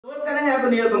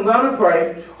happen is I'm going to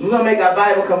pray. We're going to make our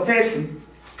Bible confession.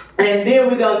 And then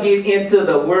we're going to get into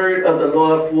the word of the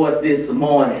Lord for this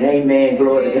morning. Amen.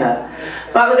 Glory to God.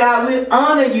 Father God, we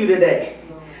honor you today.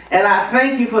 And I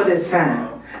thank you for this time.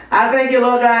 I thank you,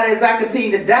 Lord God, as I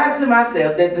continue to die to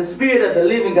myself, that the Spirit of the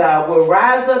living God will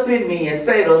rise up in me and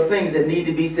say those things that need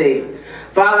to be said.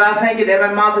 Father, I thank you that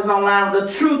my mouth is online with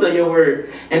the truth of your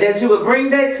word, and that you will bring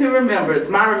back to remembrance,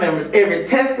 my remembrance, every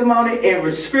testimony,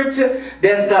 every scripture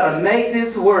that's going to make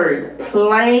this word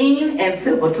plain and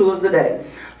simple to us today.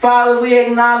 Father, we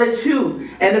acknowledge you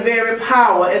and the very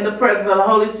power and the presence of the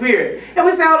Holy Spirit. And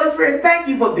we say, Holy Spirit, thank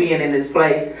you for being in this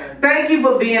place. Thank you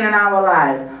for being in our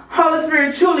lives. Holy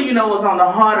Spirit, truly you know what's on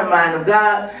the heart and mind of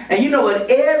God. And you know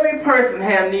what every person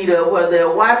have need of, whether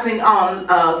they're watching on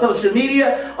social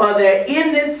media or they're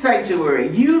in this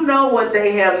sanctuary. You know what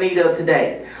they have need of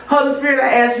today. Holy Spirit,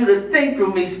 I ask you to think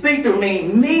through me, speak through me,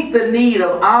 meet the need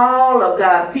of all of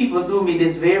God's people through me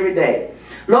this very day.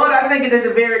 Lord, I thank you that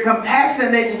the very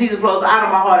compassionate nature of Jesus flows out of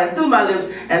my heart and through my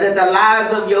lips, and that the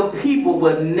lives of your people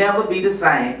will never be the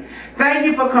same. Thank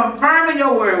you for confirming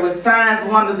your word with signs,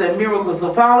 wonders, and miracles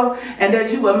to follow, and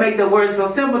that you will make the word so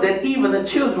simple that even the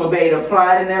children will be able to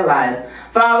apply it in their lives.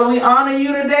 Father, we honor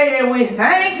you today, and we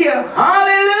thank you,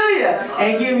 hallelujah,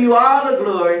 and give you all the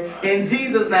glory. In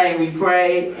Jesus' name we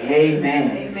pray,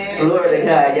 amen. Amen. Glory to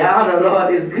God. Y'all, the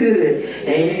Lord is good,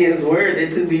 and he is worthy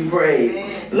to be praised.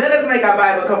 Amen. Let us make our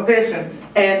Bible confession,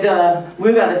 and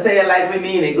we're going to say it like we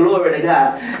mean it. Glory to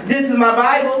God. This is my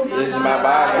Bible. This is my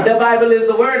Bible. The Bible is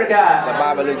the word of God. The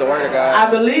Bible is the word of God. I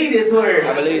believe this word.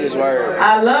 I believe this word.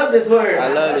 I love this word.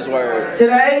 I love this word.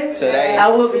 Today, I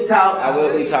will be taught. I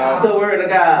will be taught the word of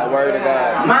God. The word of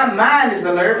God. My mind is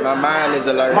alert. My mind is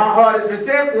alert. My heart is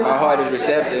receptive. My heart is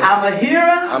receptive. I'm a hearer.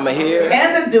 I'm a hearer.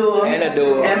 And a doer. And a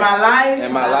doer. And my life.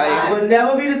 And my life will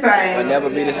never be the same. Will never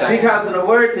be the same. Because of the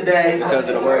word today. Because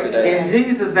of the word today. In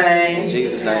Jesus' name. In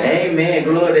Jesus' name. Amen.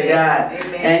 Glory to God.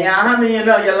 Amen. And y'all, how many of you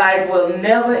know your life will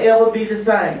never ever be the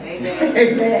same? Amen.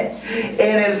 Amen. And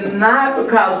it's not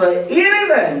because of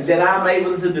anything that I'm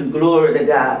able to do. Glory to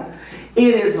God.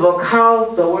 It is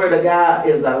because the word of God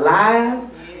is alive.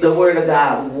 The word of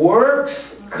God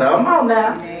works. Come on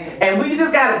now. And we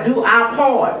just got to do our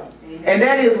part. And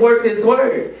that is work this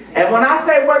word. And when I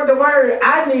say work the word,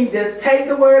 I mean just take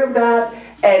the word of God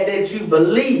and that you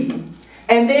believe.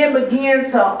 And then begin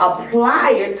to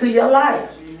apply it to your life.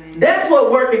 That's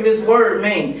what working this word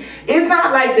means. It's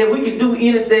not like that we can do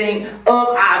anything of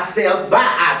ourselves by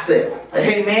ourselves.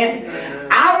 Amen.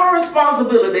 Our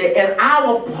responsibility and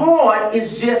our part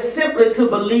is just simply to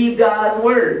believe God's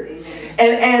word.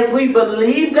 And as we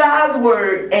believe God's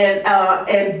word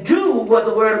and do what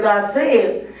the word of God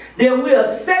says, then we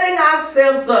are setting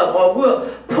ourselves up, or we're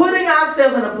putting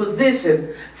ourselves in a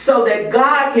position so that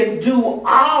God can do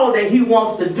all that he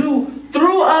wants to do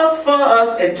through us, for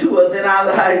us, and to us in our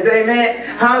lives.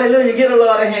 Amen. Hallelujah. Give the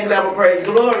Lord a hand clap of praise.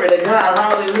 Glory to God.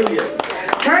 Hallelujah.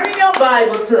 Turning your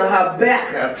Bible to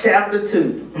Habakkuk chapter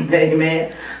 2.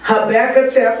 Amen.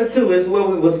 Habakkuk chapter 2 is where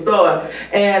we will start.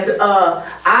 And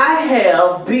I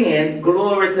have been,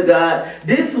 glory to God,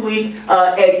 this week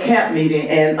at camp meeting.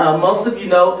 And most of you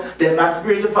know that my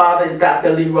spiritual father is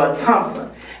Dr. Leroy Thompson.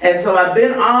 And so I've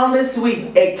been on this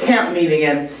week at camp meeting,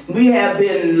 and we have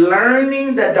been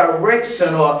learning the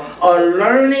direction or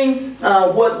learning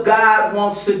what God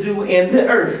wants to do in the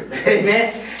earth.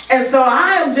 Amen. And so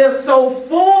I am just so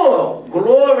full.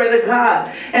 Glory to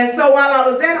God. And so while I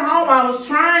was at home, I was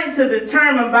trying to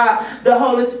determine by the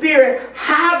Holy Spirit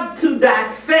how to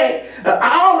dissect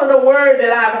all of the word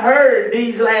that I've heard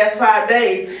these last 5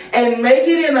 days and make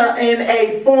it in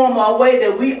a form or way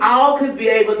that we all could be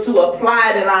able to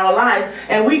apply it in our life,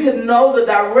 and we could know the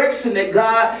direction that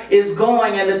God is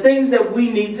going and the things that we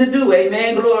need to do.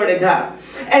 Amen. Glory to God.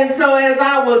 And so as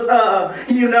I was,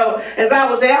 as I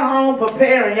was at home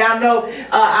preparing, y'all know,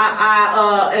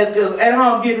 at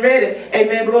home getting ready,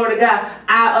 amen, glory to God,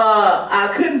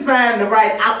 I couldn't find the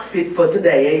right outfit for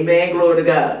today, amen, glory to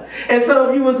God. And so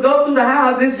if you was go through the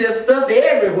house, it's just stuff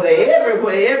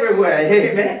everywhere,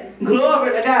 amen.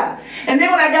 Glory to God. And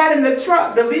then when I got in the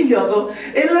truck, the vehicle,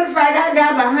 it looks like I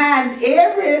got behind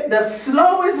the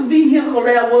slowest vehicle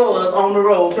there was on the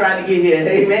road trying to get here.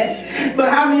 Amen. But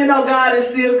how many of you know God is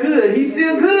still good? He's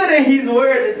still good and he's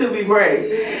worthy to be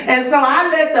praised. And so I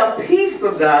let the peace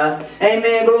of God,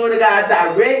 amen, glory to God,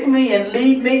 direct me and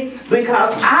lead me,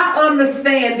 because I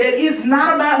understand that it's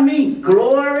not about me.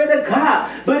 Glory to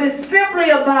God. But it's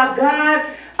simply about God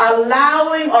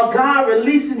allowing or God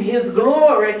releasing his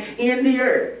glory in the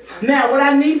earth. Now, what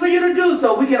I need for you to do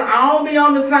so we can all be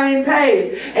on the same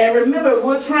page, and remember,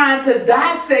 we're trying to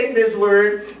dissect this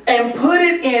word and put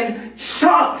it in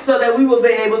chunks so that we will be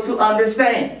able to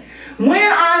understand.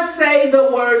 When I say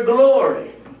the word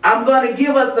glory, I'm going to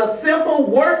give us a simple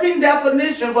working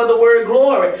definition for the word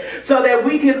glory so that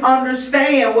we can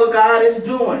understand what God is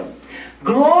doing.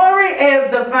 Glory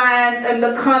as defined in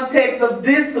the context of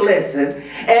this lesson,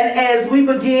 and as we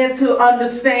begin to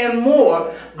understand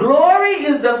more, glory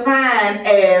is defined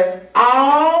as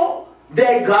all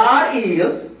that God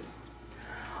is,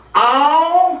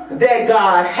 all that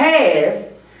God has,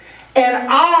 and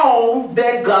all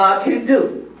that God can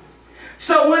do.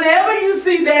 So whenever you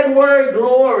see that word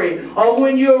glory, or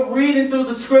when you're reading through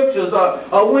the scriptures,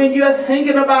 or when you're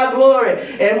thinking about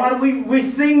glory, and when we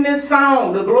sing this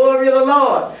song, the glory of the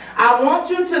Lord, I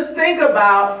want you to think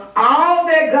about all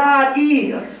that God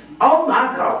is. Oh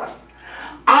my God.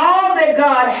 All that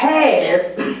God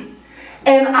has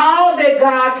and all that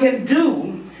God can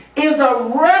do is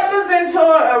a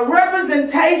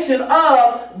representation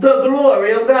of the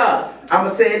glory of God. I'm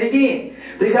going to say it again,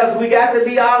 because we got to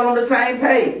be all on the same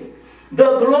page.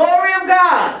 The glory of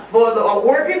God, for a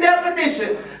working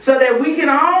definition, so that we can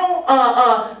all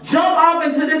jump off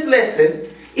into this lesson,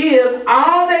 is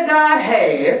all that God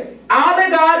has, all that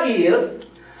God is,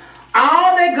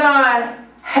 all that God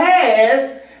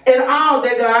has, and all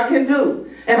that God can do.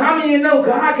 And how many of you know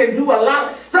God can do a lot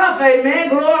of stuff? Amen.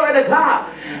 Glory to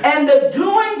God. And the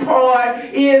doing part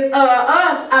is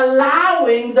us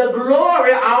allowing the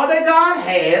glory, all that God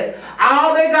has,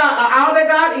 all that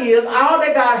God is, all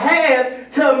that God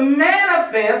has, to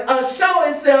manifest or show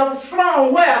itself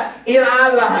strong where? In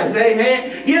our lives.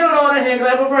 Amen. Give the Lord a hand,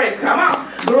 clap of praise. Come on.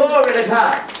 Glory to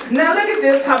God. Now look at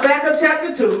this. Habakkuk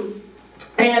chapter 2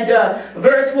 and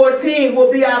verse 14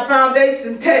 will be our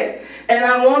foundation text. And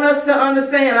I want us to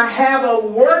understand, I have a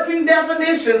working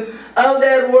definition of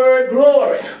that word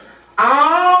glory.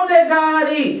 All that God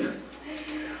is,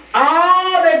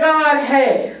 all that God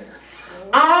has,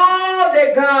 all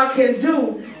that God can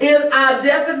do is our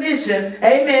definition,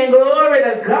 amen, glory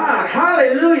to God,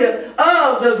 hallelujah,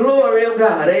 of the glory of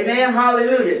God, amen,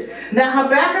 hallelujah. Now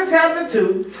Habakkuk chapter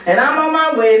 2, and I'm on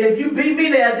my way, and if you beat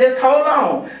me there, just hold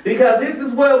on, because this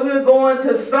is where we're going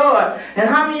to start. And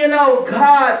how many of you know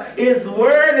God is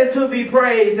worthy to be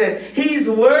praised, and He's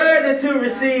worthy to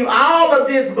receive all of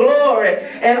this glory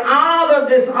and all of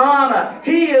this honor.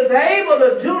 He is able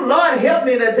to do, Lord help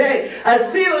me today,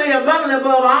 exceedingly abundantly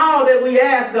above all that we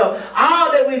ask of,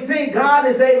 all that we think. God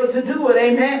is able to do it,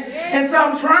 amen. And so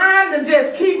I'm trying to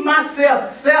just keep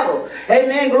myself settled,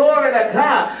 amen, glory to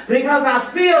God, because I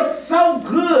feel so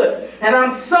good and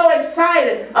I'm so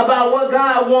excited about what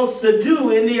God wants to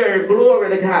do in the earth,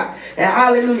 glory to God, and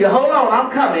hallelujah. Hold on, I'm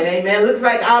coming, amen. Looks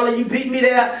like all of you beat me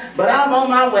there, but I'm on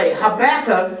my way.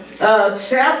 Habakkuk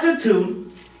chapter 2,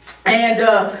 and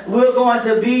we're going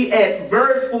to be at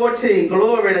verse 14.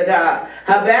 Glory to God.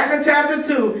 Habakkuk chapter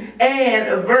 2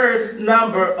 and verse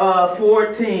number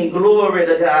 14. Glory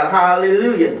to God.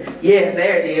 Hallelujah. Yes,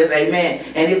 there it is.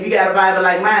 Amen. And if you got a Bible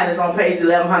like mine, it's on page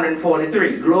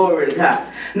 1143. Glory to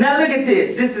God. Now look at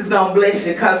this. This is going to bless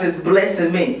you because it's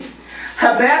blessing me.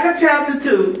 Habakkuk chapter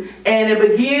 2, and it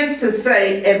begins to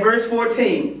say at verse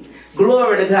 14.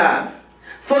 Glory to God.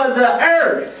 For the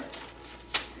earth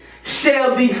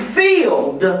shall be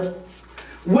filled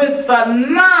with the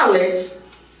knowledge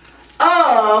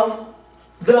of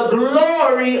the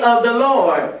glory of the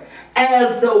Lord,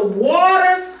 as the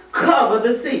waters cover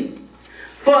the sea.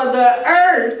 For the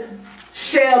earth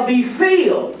shall be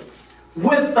filled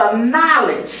with the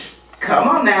knowledge, come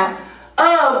on now,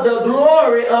 of the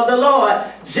glory of the Lord,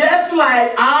 just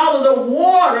like all of the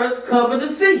waters cover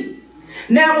the sea.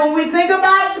 Now when we think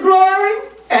about glory,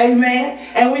 amen,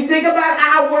 and we think about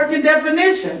our working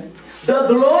definition, the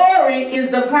glory is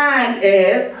defined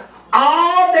as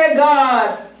all that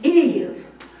God is,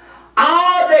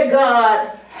 all that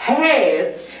God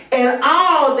has, and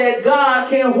all that God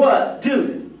can what?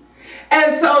 Do.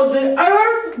 And so the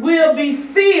earth will be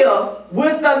filled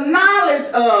with the knowledge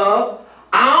of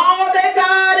all that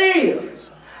God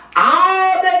is,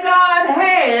 all that God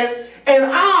has, and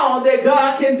all that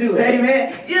God can do.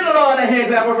 Amen. Give the Lord a hand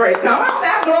clap of praise. Come on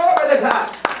now, glory to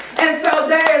God. And so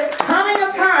there's coming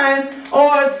a time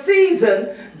or a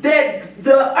season that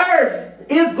the earth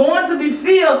is going to be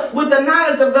filled with the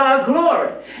knowledge of God's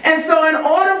glory. And so in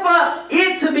order for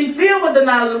it to be filled with the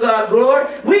knowledge of God's glory,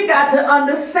 we got to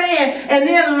understand and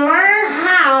then learn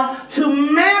how to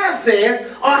manifest,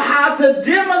 or how to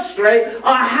demonstrate,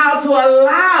 or how to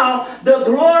allow the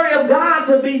glory of God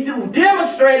to be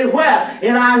demonstrated where?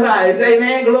 In our lives.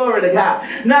 Amen. Glory to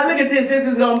God. Now look at this. This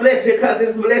is going to bless you because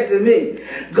it's blessing me.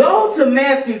 Go to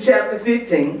Matthew chapter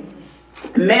 15.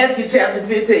 Matthew chapter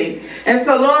 15. And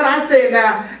so, Lord, I said,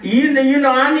 now, you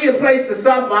know, I need a place to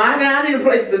suffer. I need a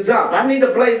place to jump. I need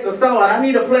a place to start. I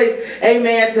need a place,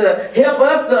 amen, to help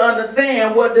us to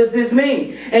understand what does this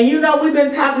mean. And you know, we've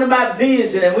been talking about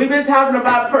vision, and we've been talking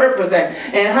about purpose,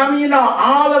 and how many, you know,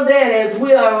 all of that as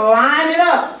we align it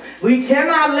up. We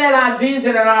cannot let our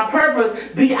vision and our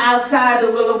purpose be outside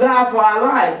the will of God for our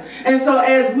life. And so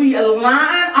as we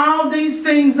align all these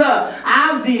things up,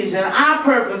 our vision, our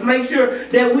purpose, make sure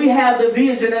that we have the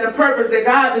vision and the purpose that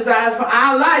God desires for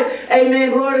our life. Amen.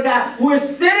 Glory to God. We're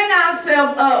setting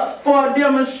ourselves up for a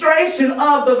demonstration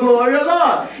of the glory of the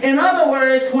Lord. In other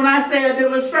words, when I say a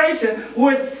demonstration,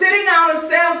 we're setting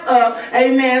ourselves up,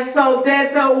 amen, so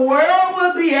that the world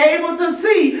will be able to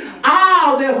see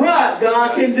all that what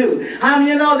God can do. How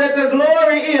many know that the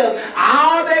glory is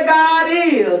all that God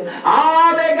is,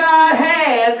 all that God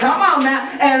has, come on now,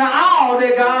 and all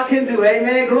that God can do.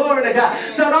 Amen. Glory to God.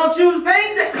 So don't you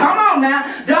think that, come on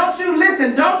now, don't you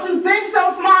listen, don't you think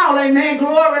so small. Amen.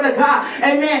 Glory to God.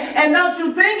 Amen. And don't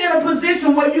you think in a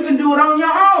position where you can do it on your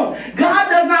own. God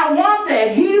does not want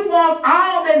that. He wants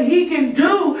all that he can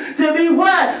do to be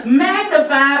what?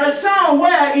 Magnified or shown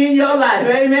where in your life.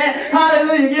 Amen.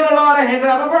 Hallelujah. Give the Lord a hand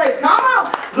clap of praise. Come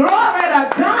on. Glory to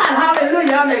God.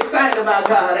 Hallelujah. I'm excited about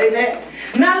God. Amen.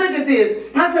 Now look at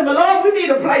this. I said, but Lord, we need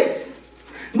a place.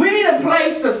 We need a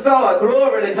place to start.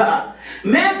 Glory to God.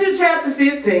 Matthew chapter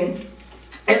 15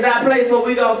 is our place where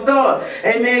we're going to start.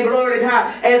 Amen. Glory to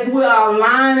God. As we're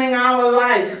aligning our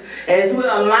life, as we're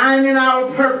aligning our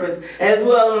purpose, as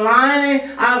we're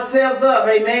aligning ourselves up.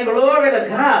 Amen. Glory to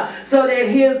God. So that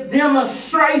his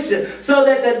demonstration, so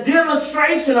that the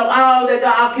demonstration of all that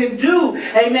God can do,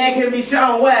 amen, can be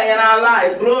shown where in our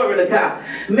lives. Glory to God.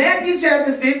 Matthew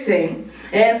chapter 15.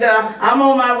 And I'm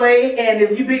on my way, and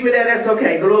if you beat me there, that's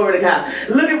okay. Glory to God.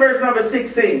 Look at verse number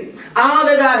 16. All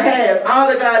that God has, all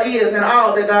that God is, and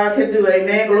all that God can do.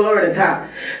 Amen. Glory to God.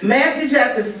 Matthew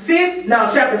chapter 5,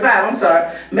 I'm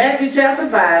sorry. Matthew chapter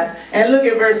 5, and look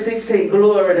at verse 16.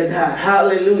 Glory to God.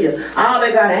 Hallelujah. All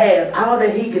that God has, all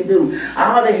that he can do,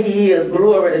 all that he is.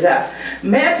 Glory to God.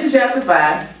 Matthew chapter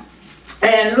 5,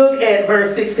 and look at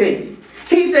verse 16.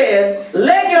 He says,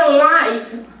 let your light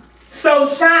so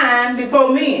shine before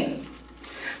men,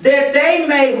 that they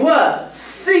may what?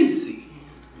 See.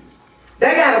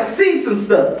 They got to see some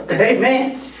stuff.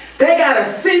 Amen. They got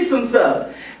to see some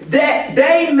stuff. That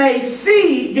they may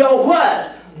see your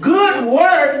what? Good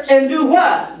works and do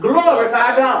what?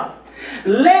 Glorify God.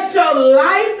 Let your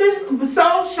light be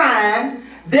so shine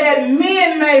that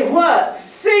men may what?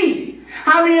 See.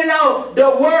 How many know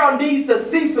the world needs to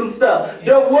see some stuff?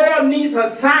 The world needs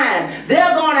a sign.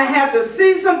 They're going to have to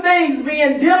see some things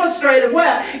being demonstrated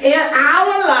well in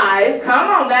our lives. Come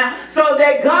on now. So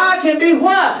that God can be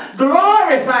what?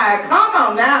 Glorified. Come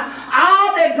on now.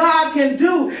 All that God can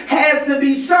do has to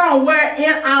be shown where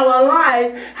in our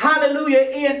lives. Hallelujah.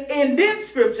 In this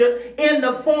scripture, in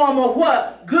the form of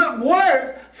what? Good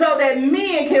works. So that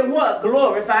men can what?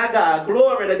 Glorify God.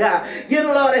 Glory to God. Give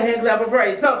the Lord a hand clap of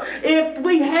praise. So if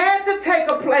we had to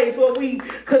take a place where we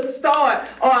could start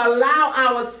or allow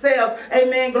ourselves,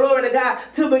 amen, glory to God,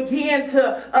 to begin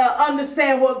to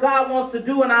understand what God wants to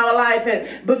do in our life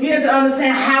and begin to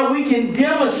understand how we can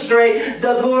demonstrate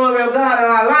the glory of God in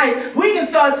our life, we can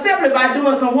start simply by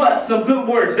doing some what? Some good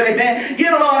works. Amen.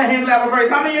 Give the Lord a hand clap of praise.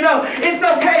 How many of you know it's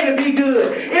okay to be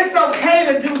good? It's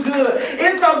okay to do good.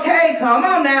 It's okay, come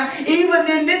on now, even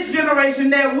in this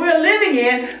generation that we're living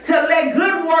in, to let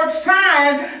good works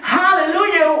shine.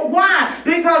 Hallelujah. Why?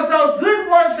 Because those good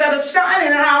works that are shining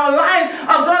in our life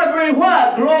are going to bring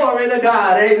what? Glory to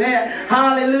God. Amen.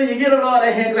 Hallelujah. Give the Lord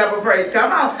a hand clap of praise.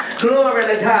 Come on. Glory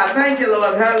to God. Thank you,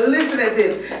 Lord. Listen to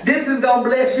this. This is going to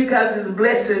bless you because it's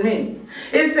blessing me.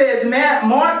 It says,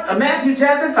 Matthew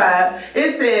chapter 5,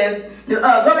 it says, go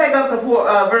back up to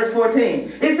verse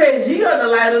 14. It says, ye are the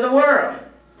light of the world.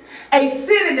 A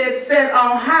city that's set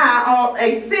on high,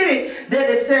 that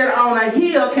is set on a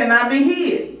hill cannot be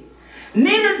hid.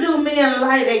 Neither do men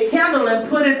light a candle and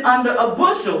put it under a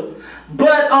bushel,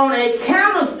 but on a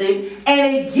candlestick,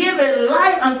 and it giveth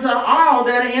light unto all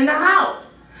that are in the house.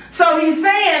 So he's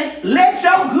saying, let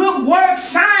your good work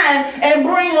shine and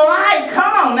bring light.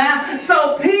 Come on now.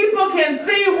 So people can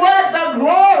see what? The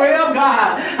glory of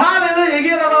God. Hallelujah.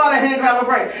 Give the Lord a hand clap of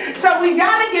praise. So we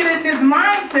got to get in this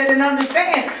mindset and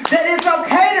understand that it's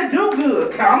okay to do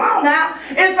good. Come on now.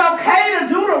 It's okay to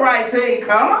do the right thing.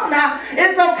 Come on now.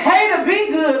 It's okay to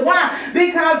be good. Why?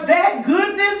 Because that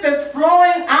goodness that's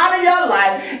flowing out of your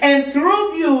life and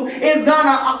through you is going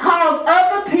to cause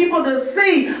other people to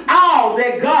see all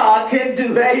that God can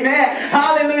do. Amen.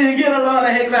 Hallelujah. Give the Lord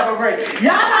a hand clap of praise.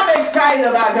 Y'all, I'm excited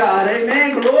about God.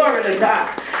 Amen. Glory to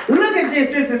God. Look at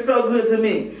this. This is so good to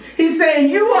me. He's saying,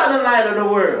 you are the light of the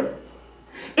world.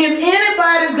 If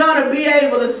anybody's going to be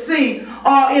able to see,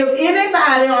 or if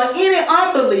anybody or any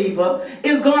unbeliever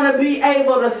is going to be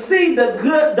able to see the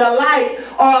light,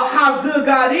 or how good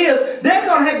God is, they're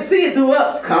going to have to see it through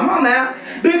us. Come on now.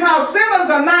 Because sinners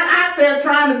are not out there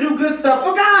trying to do good stuff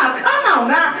for God. Come on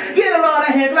now. Give the Lord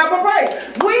a hand clap of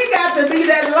praise. We got to be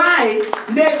that light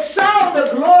that shows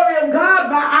the glory of God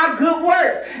by our good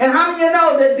works. And how do you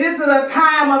know that this is a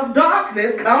time of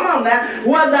darkness? Come on now.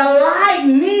 Where the light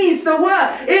needs to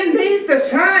what? It needs to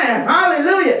shine.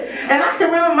 Hallelujah. And I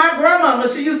can remember my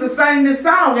grandmama, she used to sing this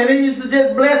song, and it used to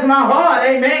just bless my heart.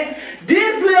 Amen.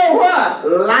 This little what?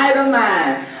 Light of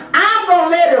mine. I'm going to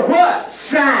let it what?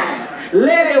 Shine.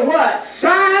 Let it what?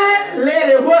 Shine. Let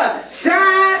it what?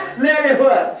 Shine. Let it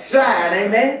what? Shine.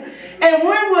 Amen. And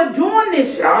when we're doing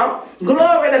this, y'all,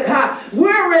 glory to God,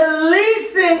 we're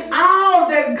releasing all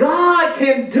that God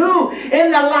can do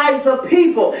in the lives of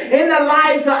people, in the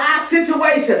lives of our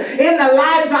situation, in the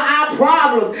lives of our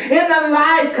problems, in the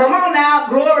lives, come on now,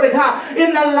 glory to God,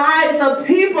 in the lives of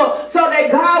people, so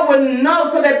that God would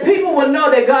know, so that people would know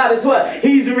that God is what?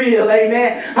 He's real.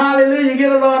 Amen. Hallelujah.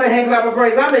 Give the Lord a hand clap of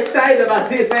praise. I'm excited about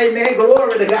this. Amen.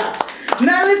 Glory to God.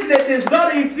 Now listen at this. Go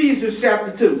to Ephesians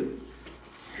chapter 2.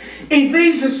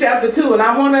 Ephesians chapter 2, and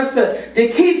I want us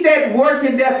to keep that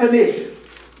working definition.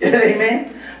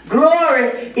 Amen.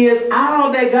 Glory is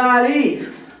all that God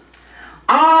is,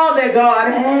 all that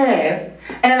God has,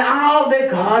 and all that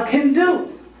God can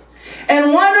do.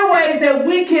 And one of the ways that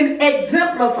we can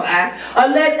exemplify or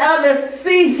let others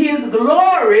see his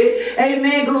glory,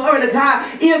 amen, glory to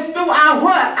God, is through our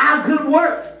what? Our good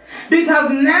works.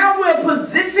 Because now we're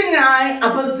positioning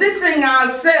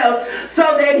ourselves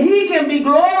so that he can be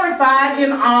glorified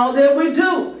in all that we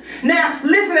do. Now,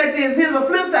 listen at this. Here's a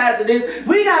flip side to this.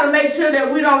 We got to make sure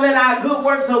that we don't let our good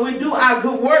works, so we do our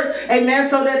good works, amen,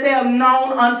 so that they are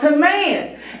known unto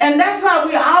man. And that's why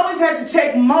we always have to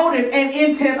check motive and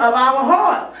intent of our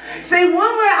hearts. See, when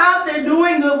we're out there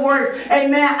doing good works,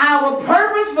 amen, our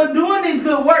purpose for doing these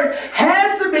good works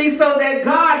has to be so that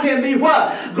God can be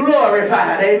what?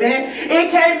 Glorified, amen. It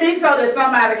can't be so that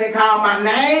somebody can call my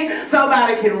name,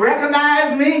 somebody can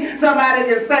recognize me, somebody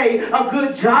can say a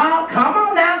good job. Come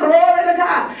on now, glory to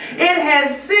God. It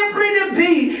has simply to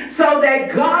be so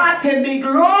that God can be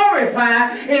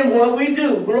glorified in what we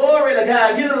do. Glory to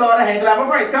God. Give the Lord a hand clap of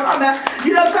praise. Come on now.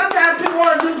 You know, sometimes people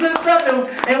want to do good stuff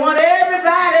and want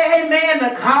everybody, amen,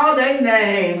 to call their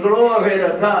name. Glory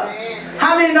to God.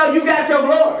 How many know you got your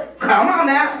glory? Come on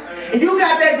now. And you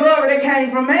got that glory that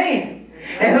came from man.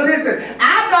 And listen,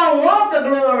 I don't want the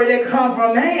glory that comes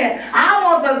from man. I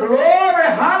want the glory,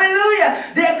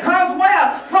 hallelujah, that comes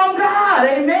where? From God.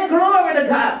 Amen. Glory to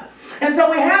God. And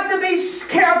so we have to be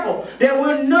careful that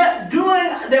we're not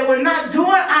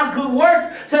doing our good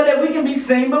work so that we can be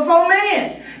seen before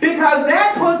man. Because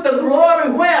that puts the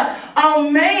glory where?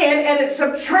 On man, and it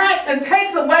subtracts and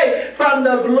takes away from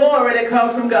the glory that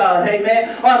comes from God.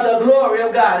 Amen. Or the glory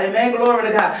of God. Amen. Glory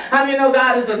to God. How many know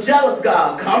God is a jealous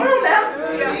God? Come on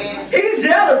now. He's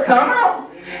jealous. Come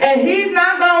on. And he's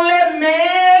not going to let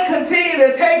man continue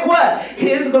to take what?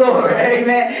 His glory.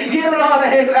 Amen. Give the Lord a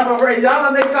hand clap of praise. Y'all,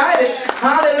 I'm excited.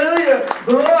 Hallelujah.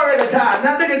 Glory to God.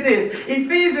 Now look at this.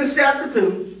 Ephesians chapter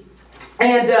 2.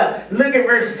 And look at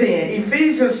verse 10.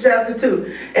 Ephesians chapter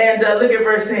 2. And look at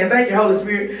verse 10. Thank you, Holy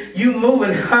Spirit. You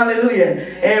moving, hallelujah,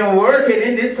 and working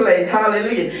in this place.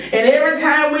 Hallelujah. And every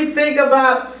time we think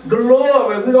about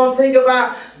glory, we're going to think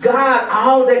about God,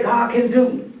 all that God can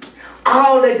do,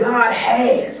 all that God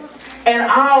has, and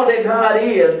all that God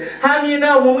is. How many of you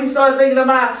know when we start thinking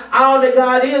about all that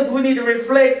God is, we need to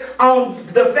reflect on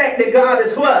the fact that God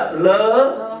is what?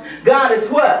 Love. God is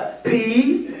what?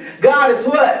 Peace. God is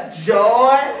what?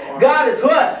 Joy. God is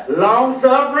what?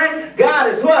 Long-suffering.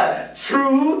 God is what?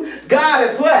 Truth. God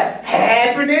is what?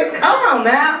 Happiness. Come on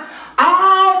now.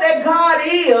 All that God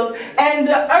is, and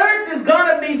the earth is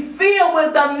going to be filled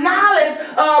with the knowledge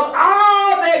of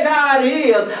all that God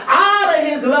is, all of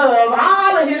his love,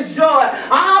 all of his joy,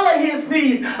 all of his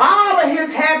peace, all of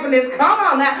his happiness, come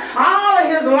on now, all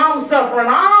of his long-suffering,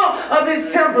 all of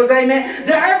his temperance, amen.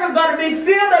 The earth is going to be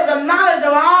filled with the knowledge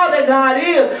of all that God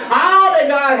is, all that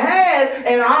God has,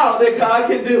 and all that God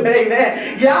can do,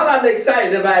 amen. Y'all, I'm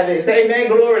excited about this, amen.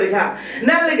 Glory to God.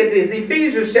 Now look at this,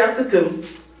 Ephesians chapter 2.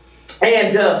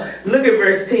 And look at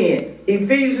verse 10.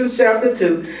 Ephesians chapter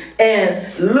 2.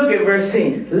 And look at verse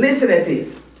 10. Listen at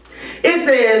this. It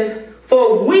says,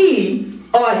 for we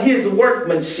are his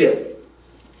workmanship,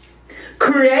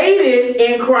 created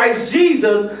in Christ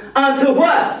Jesus unto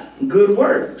what? Good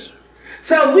works.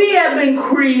 So we have been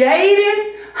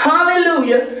created,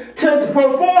 hallelujah, to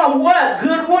perform what?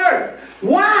 Good works.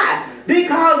 Why?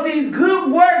 Because these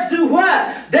good works do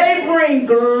what? They bring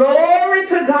glory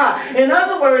to God. In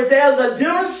other words, there's a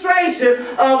demonstration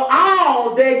of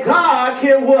all that God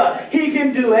can what? He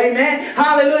can do. Amen.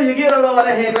 Hallelujah. Give the Lord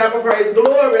a hand clap of praise.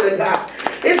 Glory to God.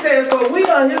 It says, for we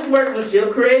are his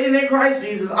workmanship, created in Christ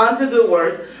Jesus unto good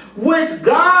works, which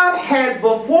God had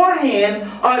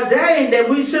beforehand ordained that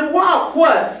we should walk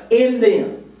what? In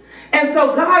them. And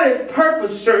so God has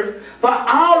purposed, church, for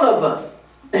all of us.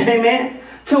 Amen.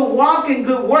 To walk in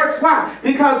good works. Why?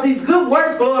 Because these good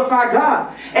works glorify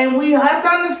God. And we have to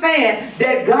understand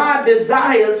that God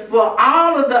desires for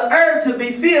all of the earth to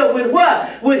be filled with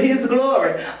what? With his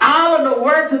glory. All of the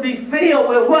earth to be filled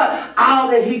with what?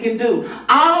 All that he can do.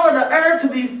 All of the earth to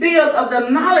be filled of the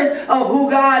knowledge of who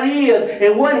God is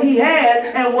and what he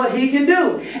has and what he can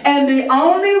do. And the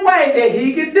only way that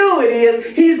he can do it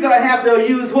is he's going to have to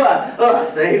use what?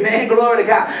 Us. Amen. Glory to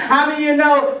God. How many of you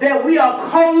know that we are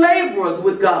co-laborers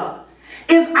with God?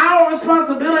 It's our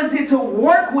responsibility to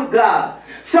work with God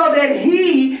so that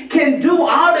he can do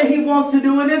all that he wants to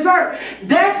do in this earth.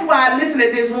 That's why, listen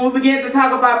to this, when we begin to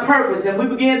talk about purpose and we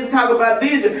begin to talk about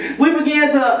vision, we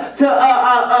begin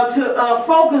to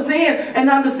focus in and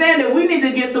understand that we need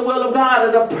to get the will of God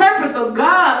and the purpose of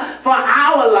God for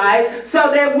our life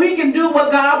so that we can do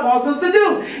what God wants us to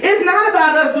do. It's not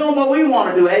about us doing what we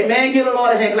want to do. Amen. Give the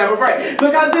Lord a hand clap of praise.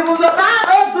 Because if it was about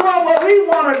us doing what we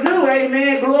want to do,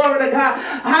 amen, glory to God,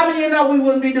 how many of you know we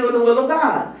wouldn't be doing the will of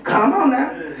God? Come on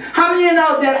now. How many of you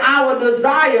know that our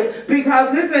desire,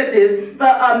 because listen to this,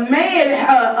 a man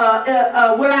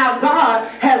without God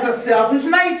has a selfish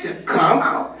nature. Come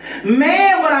on.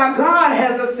 Man without God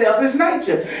has a selfish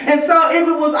nature. And so if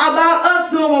it was about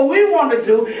us doing what we want to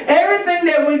do, everything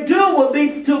that we do would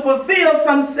be to fulfill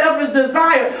some selfish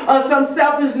desire or some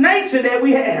selfish nature that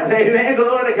we have. Amen.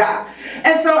 Glory to God.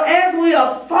 And so as we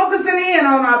are focusing in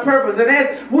on our purpose, and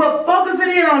as we're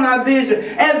focusing in on our vision,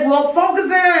 as we're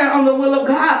focusing in on the will of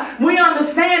God, we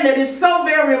understand that it's so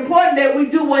very important that we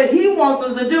do what he wants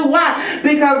us to do. Why?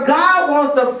 Because God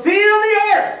wants to fill the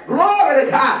earth, glory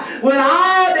to God, with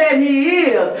all that he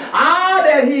is, all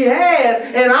that he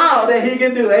has, and all that he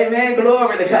can do. Amen.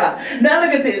 Glory to God. Now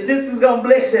look at this. This is going to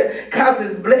bless you because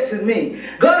it's blessing me.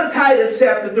 Go to Titus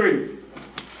chapter 3.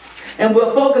 And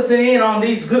we're focusing in on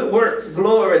these good works.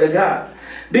 Glory to God.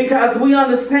 Because we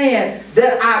understand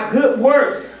that our good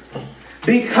works,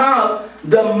 because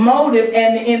the motive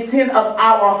and the intent of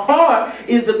our heart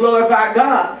is to glorify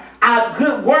God, our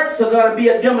good works are going to be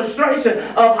a demonstration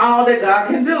of all that God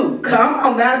can do. Come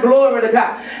on now, glory to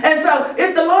God. And so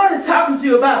if the Lord is talking to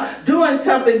you about doing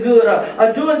something good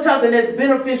or doing something that's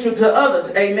beneficial to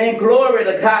others, amen, glory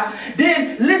to God,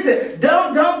 then listen,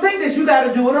 don't think that you got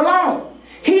to do it alone.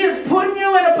 He is putting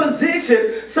you in a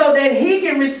position so that he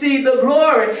can receive the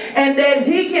glory and that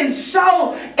he can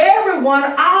show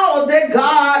everyone all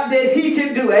that he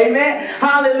can do. Amen.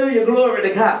 Hallelujah. Glory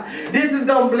to God. This is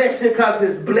going to bless you because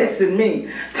it's blessing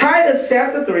me. Titus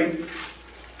chapter 3.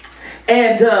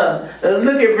 And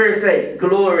look at verse 8.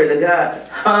 Glory to God.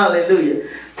 Hallelujah.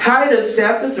 Titus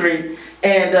chapter 3.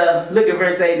 And look at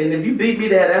verse 8. And if you beat me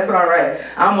there, that's all right.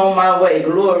 I'm on my way.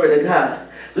 Glory to God.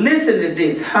 Listen to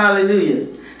this. Hallelujah.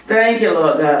 Thank you,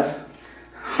 Lord God.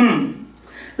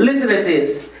 Listen to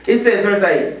this. It says, verse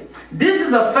 8. This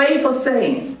is a faithful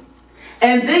saying.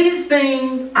 And these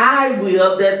things I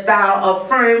will that thou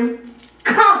affirm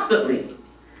constantly.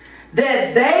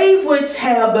 That they which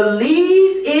have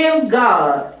believed in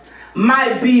God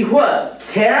might be what?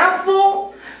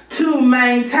 Careful to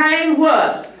maintain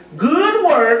what? Good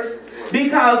works.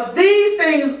 Because these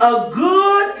things are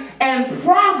good and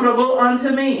profitable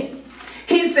unto men.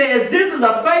 He says, this is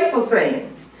a faithful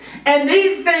saying. And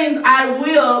these things I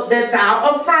will that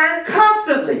thou affirm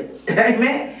constantly.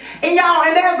 Amen. And y'all,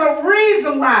 and there's a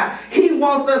reason why he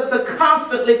wants us to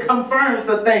constantly confirm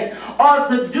some things or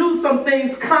to do some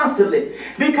things constantly.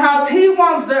 Because he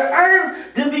wants the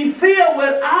earth to be filled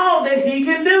with all that he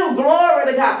can do. Glory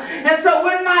to God. And so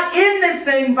we're not in this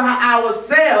thing by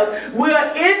ourselves. We're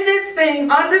in this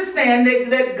thing understanding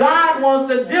that God wants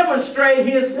to demonstrate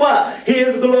his what?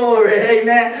 His glory.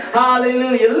 Amen.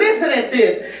 Hallelujah. Listen at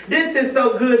this. This is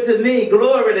so good to me.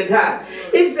 Glory to God.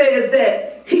 He says,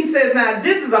 now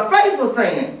this is a faithful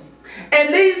saying.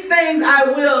 And these things I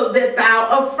will that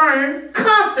thou affirm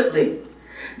constantly.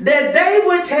 That they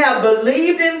which have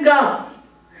believed in God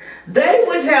they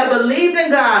which have believed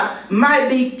in God might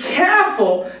be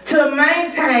careful to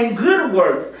maintain good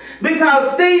works,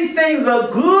 because these things are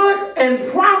good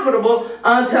and profitable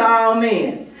unto all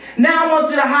men. Now I want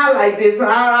you to highlight this.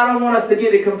 I don't want us to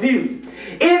get it confused.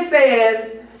 It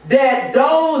says that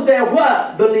those that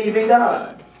what? Believe in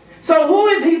God. So who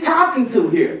is he talking to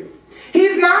here?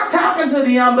 He's not talking to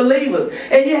the unbelievers.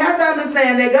 And you have to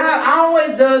understand that God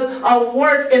always does a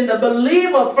work in the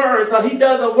believer first, or he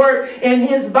does a work in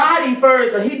his body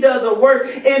first, or he does a work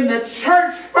in the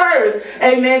church first.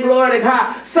 Amen, glory to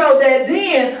God. So that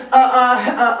then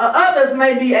others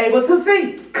may be able to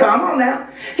see. Come on now.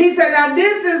 He said, now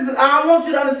this is, I want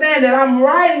you to understand that I'm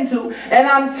writing to and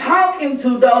I'm talking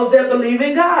to those that believe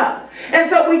in God. And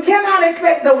so we cannot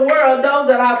expect the world, those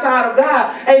that are outside of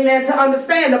God, amen, to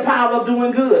understand the power of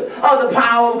doing good, or the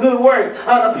power of good works,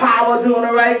 or the power of doing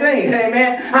the right thing,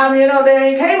 amen. I mean,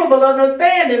 they're incapable of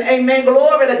understanding, amen,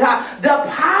 glory to God, the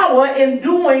power in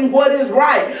doing what is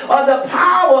right, or the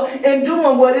power in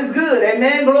doing what is good,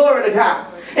 amen, glory to God.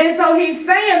 And so he's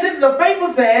saying, this is a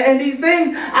faithful saying, and these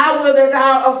things I will that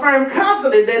I affirm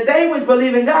constantly, that they which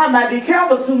believe in God might be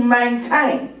careful to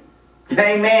maintain.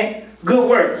 Amen. Good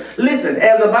work. Listen,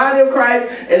 as a body of Christ,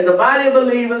 as a body of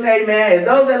believers, amen, as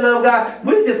those that love God,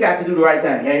 we just got to do the right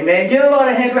thing. Amen. Give the Lord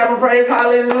a hand clap of praise.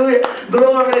 Hallelujah.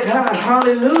 Glory to God.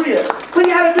 Hallelujah. We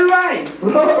got to do right.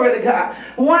 Glory to God.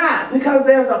 Why? Because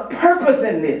there's a purpose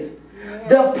in this.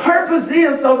 The purpose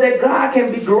is so that God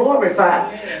can be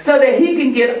glorified, so that he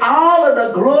can get all of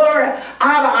the glory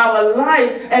out of our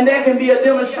life, and there can be a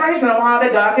demonstration of all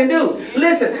that God can do.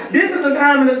 Listen, this is the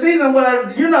time in the season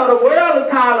where, you know, the world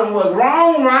is calling what's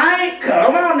wrong right,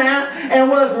 come on now, and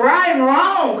what's right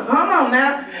wrong, come on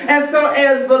now. And so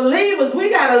as believers, we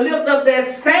got to lift up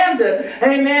that standard,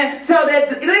 amen, so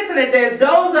that, listen, that there's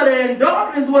those that are in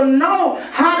darkness will know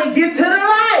how to get to the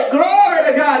light.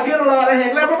 Glory to God. Give the Lord a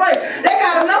hand. Let me pray. They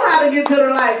got to know how to get to the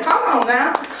light. Come on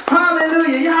now.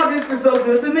 Hallelujah. Y'all, this is so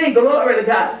good to me. Glory to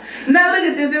God. Now look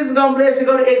at this. This is going to bless you.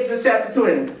 Go to Exodus chapter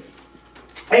 20.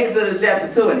 Exodus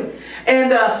chapter 20.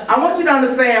 And I want you to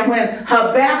understand when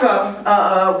Habakkuk,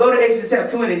 go to Exodus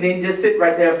chapter 20, then just sit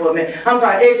right there for a minute. I'm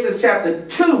sorry, Exodus chapter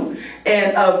 2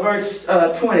 and verse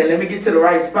 20. Let me get to the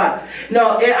right spot.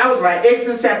 No, I was right.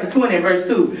 Exodus chapter 20 and verse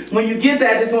 2. When you get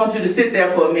that, I just want you to sit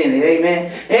there for a minute.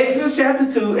 Amen. Exodus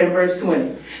chapter 2 and verse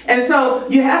 20. And so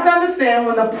you have to understand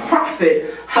when the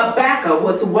prophet Habakkuk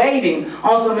was waiting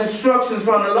on some instructions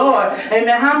from the Lord.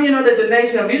 Amen. How many know that the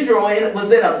nation of Israel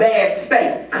was in a bad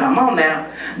state? Come on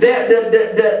now.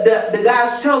 The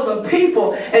God's chosen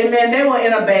people, amen, they were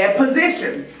in a bad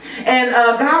position. And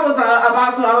God was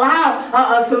about to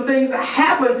allow some things to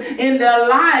happen in their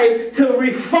life to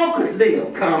refocus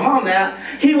them. Come on now.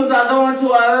 He was going to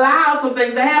allow some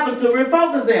things to happen to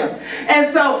refocus them.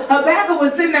 And so Habakkuk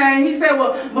was sitting there and he said,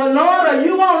 well, Lord,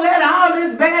 you won't let all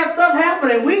this bad stuff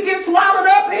happen and we get swallowed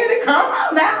up in it. Come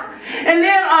on now. And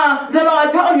then the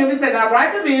Lord told him, he said, now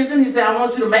write the vision. He said, I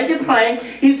want you to make it plain.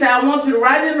 He said, I want you to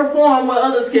write it in a form where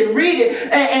others can read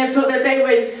it and so that they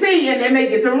may see and they may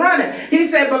get to run it. He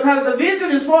said, because the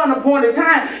vision is for an appointed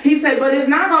time. He said, but it's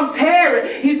not going to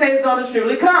tarry. He said, it's going to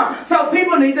surely come. So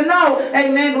people need to know,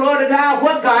 amen, glory to God,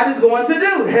 what God is going to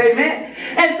do. Amen.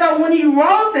 And so when he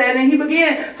wrote that and he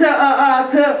began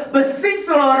to beseech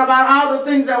the Lord about all the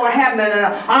things that were happening and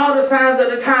all the signs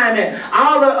of the time and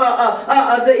all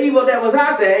the evil that was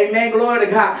out there, amen, glory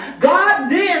to God. God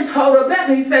then told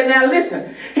Habakkuk, he said, now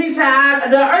listen, he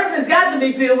said, the earth has got to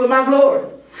be filled with my glory.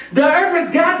 The earth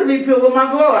has got to be filled with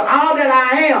my glory. All that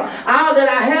I am, all that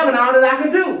I have, and all that I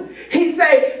can do. He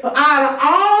said, out of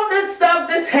all this stuff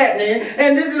that's happening,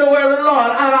 and this is the word of the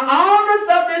Lord, out of all the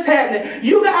stuff that's happening,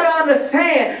 you got to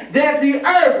understand that the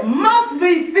earth must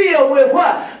be filled with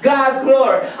what? God's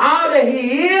glory. All that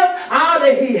he is, all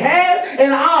that he has,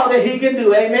 and all that he can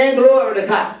do. Amen. Glory to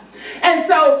God. And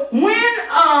so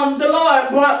when the Lord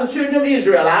brought the children of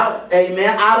Israel out,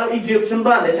 amen, out of Egyptian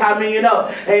bondage, how many of you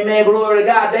know, amen, glory to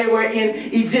God, they were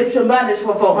in Egyptian bondage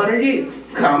for 400 years.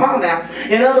 Come on now.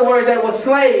 In other words, they were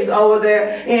slaves over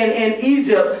there in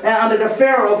Egypt and under the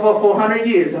Pharaoh for 400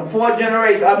 years,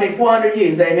 400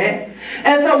 years, amen.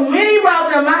 And so when he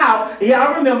brought them out,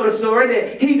 y'all remember the story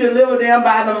that he delivered them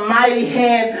by the mighty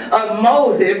hand of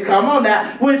Moses, come on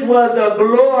now, which was the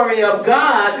glory of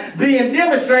God being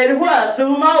demonstrated what?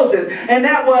 Through Moses. And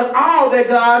that was all that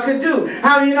God could do.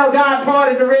 How do you know God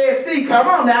parted the Red Sea? Come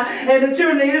on now. And the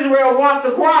children of Israel walked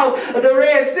across the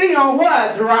Red Sea on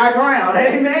what? Dry ground.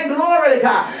 Amen. Glory to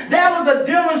God. That was a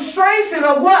demonstration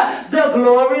of what? The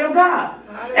glory of God.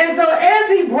 And so as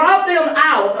he brought them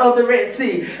out of the Red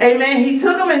Sea, amen, he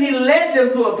took them and he led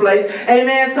them to a place,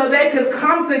 amen, so they could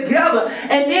come together,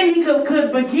 and then he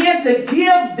could begin to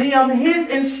give them his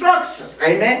instructions,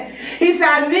 amen. He said,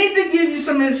 I need to give you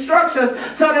some instructions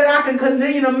so that I can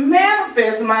continue to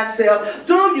manifest myself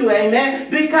through you, amen,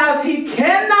 because he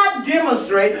cannot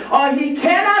demonstrate or he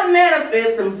cannot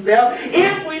manifest himself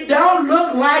if we don't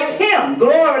look like him.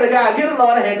 Glory to God. Give the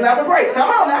Lord a hand clap of praise. Come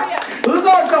on now. We're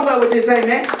going somewhere with this,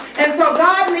 amen. And so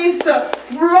God needs to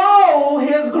flow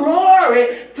his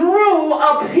glory through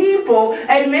a people,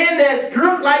 amen, that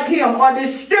look like him or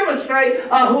demonstrate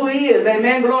who he is,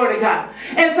 amen. Glory to God.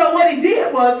 And so what he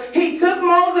did was he took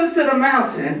Moses to the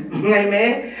mountain,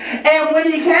 amen. And when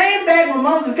he came back, when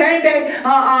Moses came back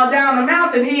down the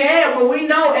mountain, he had what we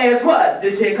know as what?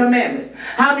 The Ten Commandments.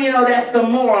 How many know that's the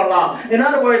moral law? In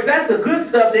other words, that's the good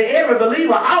stuff that every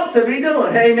believer ought to be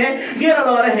doing, amen. Give the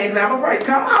Lord a hand clap of praise.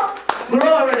 Come on.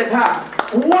 Glory to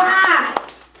God. Why?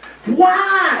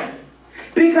 Why?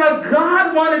 Because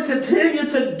God wanted to continue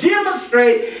to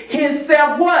demonstrate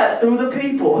himself what? Through the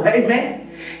people. Amen.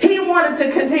 He wanted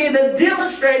to continue to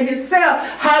demonstrate himself,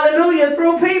 hallelujah,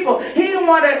 through people. He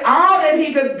wanted all that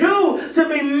he could do to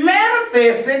be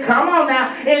manifested, come on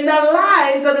now, in the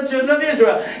lives of the children of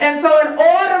Israel. And so in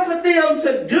order for them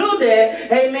to do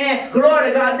that, amen,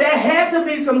 glory to God, there had to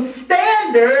be some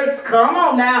standards, come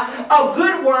on now, of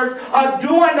good works, of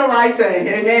doing the right thing,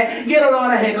 amen. Get a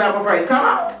Lord a hand clap of praise. Come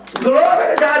on.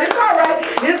 Glory to God. It's all right.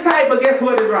 It's tight, but guess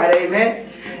what is right, amen.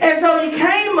 And so he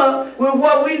came up with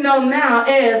what we know now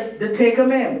as the Ten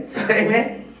Commandments.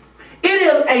 Amen. It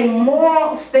is a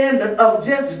moral standard of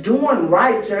just doing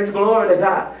right, church. Glory to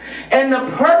God. And the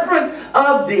purpose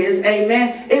of this,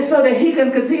 amen, is so that he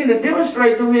can continue to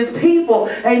demonstrate through his people,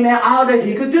 amen, all that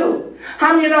he could do.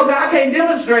 How many of you know God can't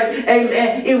demonstrate,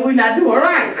 amen, if we're not doing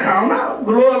right? Come on.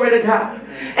 Glory to God.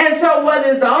 And so whether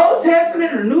it's the Old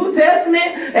Testament or New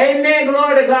Testament, amen,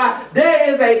 glory to God,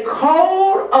 there is a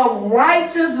code of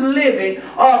righteous living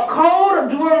or a code of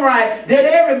doing right that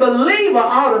every believer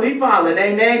ought to be following.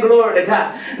 Amen, glory to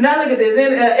God. Now look at this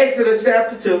in Exodus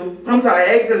chapter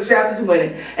 20.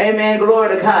 Amen,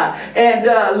 glory to God.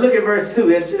 And look at verse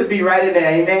 2. It should be right in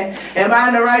there. Amen. Am I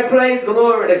in the right place?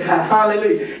 Glory to God.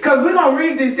 Hallelujah. Because we're going to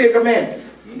read these 10 commandments.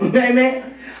 Amen.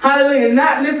 Hallelujah.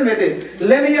 Not, listen to this.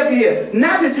 Let me help you here.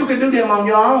 Not that you can do them on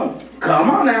your own.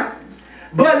 Come on now.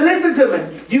 But listen to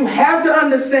me. You have to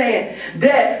understand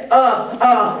that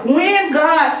when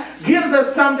God gives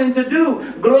us something to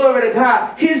do, glory to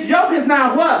God, his yoke is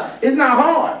not what? It's not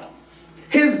hard.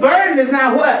 His burden is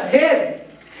not what? Heavy.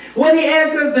 What he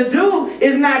asks us to do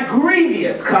is not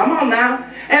grievous. Come on now.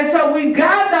 And so we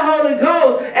got the Holy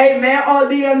Ghost, amen, or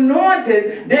the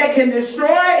anointing that can destroy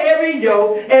every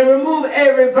yoke and remove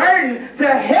every burden to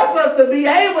help us to be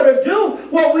able to do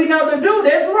what we know to do.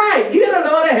 That's right. Give the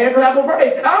Lord a hand clap of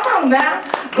praise. Come on now.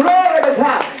 Glory to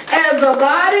God. As a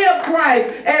body of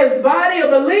Christ, as body of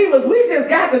believers, we just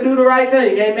got to do the right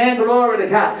thing. Amen. Glory to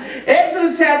God.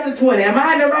 Exodus chapter 20. Am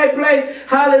I in the right place?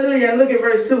 Hallelujah. And look at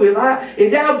verse 2.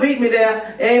 If y'all beat me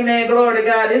there, amen, glory to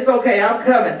God, it's okay. I'm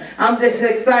coming. I'm just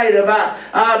excited about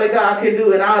all that God can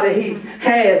do and all that he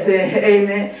has,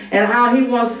 amen, and how he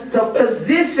wants to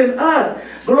position us,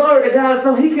 glory to God,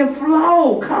 so he can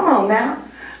flow. Come on now.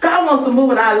 God wants to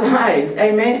move in our lives,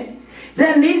 amen.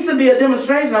 There needs to be a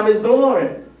demonstration of his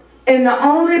glory. And the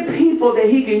only people that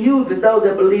he can use is those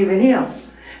that believe in him.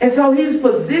 And so he's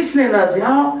positioning us,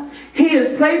 y'all. He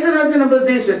is placing us in a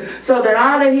position so that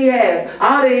all that he has,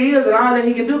 all that he is, and all that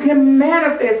he can do can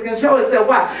manifest, can show itself.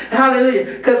 Why?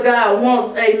 Hallelujah. Because God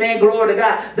wants, amen, glory to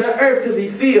God, the earth to be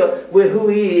filled with who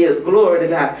he is. Glory to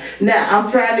God. Now, I'm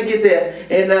trying to get there.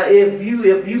 And if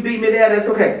you beat me there, that's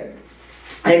okay.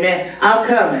 Amen. I'm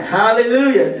coming.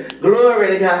 Hallelujah. Glory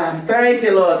to God. Thank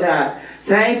you, Lord God.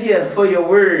 Thank you for your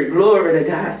word. Glory to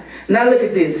God. Now look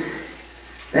at this.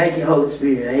 Thank you, Holy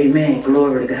Spirit. Amen.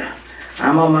 Glory to God.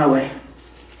 I'm on my way.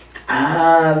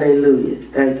 Hallelujah.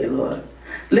 Thank you, Lord.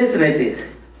 Listen at this.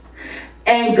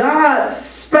 And God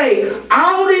spake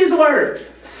all these words,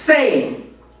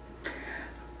 saying,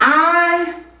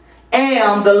 I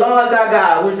am the Lord thy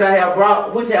God,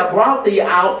 which have brought thee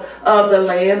out of the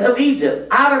land of Egypt,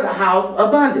 out of the house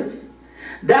of bondage.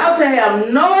 Thou shalt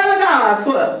have no other gods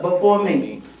what? Before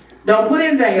me. Don't put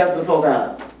anything else before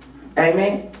God.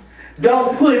 Amen.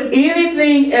 Don't put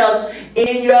anything else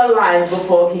in your life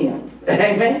before him.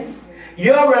 Amen.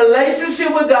 Your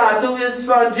relationship with God through his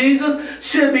son Jesus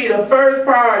should be the first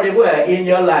priority where? In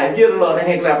your life. Give the Lord a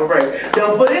hand clap of praise.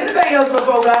 Don't put anything else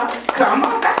before God. Come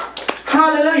on now.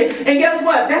 Hallelujah. And guess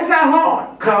what? That's not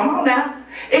hard. Come on now.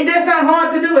 It just not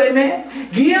hard to do, amen.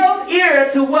 Give ear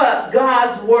to what?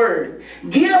 God's word.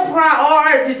 Give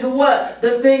priority to what?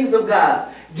 The things of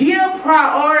God. Give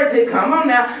priority, come on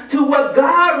now, to what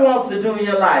God wants to do in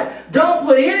your life. Don't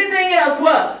put anything else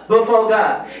what? Before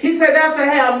God. He said, thou shalt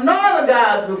have no other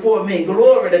gods before me.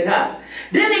 Glory to God.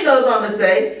 Then he goes on to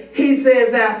say, he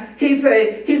says,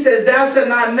 thou shalt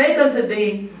not make unto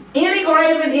thee any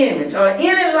graven image or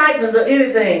any likeness of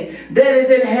anything that is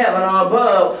in heaven or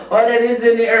above, or that is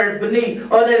in the earth beneath,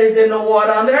 or that is in the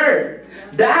water on the earth.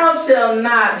 Thou shalt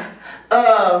not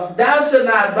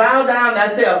bow down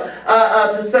thyself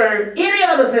to serve any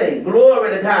other thing.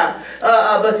 Glory to God.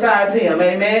 Besides him.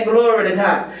 Amen. Glory to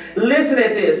God. Listen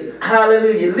at this.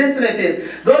 Hallelujah. Listen at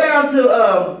this. Go down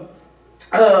to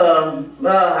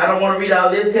I don't want to read all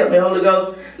this. Help me, Holy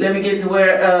Ghost. Let me get to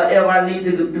where I need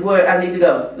to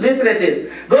go. Listen at this.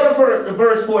 Go to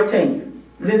verse 14.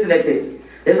 Listen at this.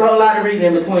 There's a whole lot of reading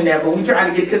in between that, but we're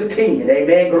trying to get to the 10.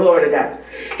 Amen. Glory to God.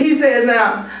 He says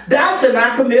now, thou shalt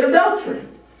not commit adultery.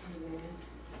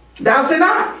 Thou shalt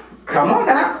not. Come on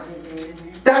now.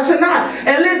 Thou shalt not.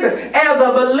 And listen, as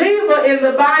a believer in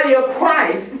the body of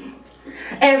Christ,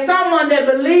 and someone that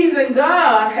believes in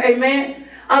God, amen,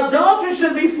 adultery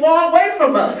should be far away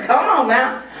from us. Come on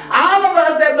now. All of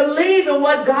us that believe in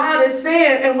what God is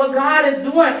saying and what God is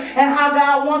doing and how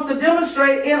God wants to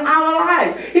demonstrate in our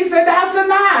life. He said, thou shalt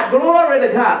not. Glory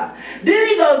to God. Then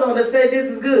he goes on to say, this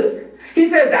is good. He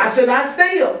says, thou shalt not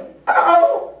steal.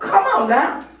 Uh-oh, come on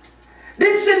now.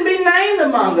 This shouldn't be named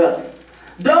among us.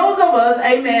 Those of us,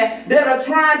 amen, that are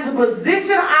trying to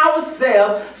position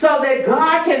ourselves so that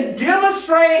God can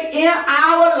demonstrate in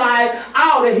our life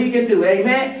all that he can do,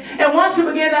 amen. And once you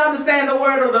begin to understand the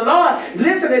word of the Lord,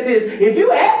 listen at this. If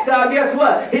you ask God, guess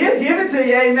what? He'll give it to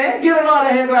you, amen. Give the Lord a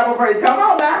hand clap of praise. Come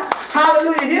on now.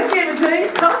 Hallelujah. He'll give it to you.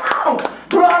 Come on.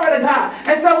 Glory to God.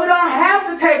 And so we don't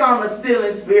have to take on the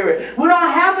stealing spirit. We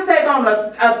don't have to take on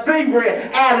a thievery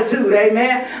attitude,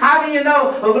 amen. How do you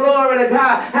know, glory to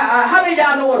God, how many of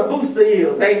y'all know what a booster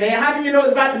is, amen? How do you know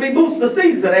it's about to be booster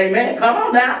season, amen? Come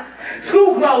on now.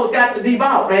 School clothes got to be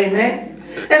bought, amen.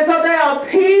 And so there are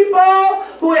people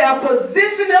who have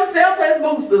positioned themselves as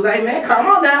boosters, amen. Come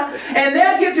on now. And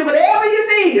they'll get you whatever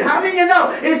you need. How many of you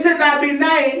know it should not be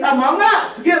named among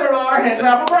us? Give the Lord a hand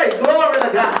clap of praise. Glory to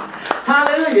God.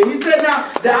 Hallelujah. He said,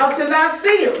 now, thou shalt not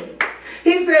steal.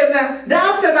 He said, now,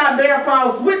 thou shalt not bear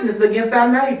false witness against thy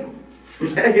neighbor.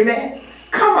 Amen.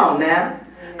 Come on now.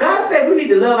 God said we need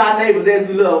to love our neighbors as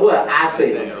we love what?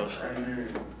 Ourselves.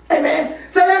 Amen.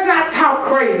 So let's not talk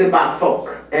crazy about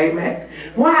folk. Amen.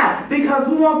 Why? Because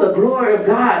we want the glory of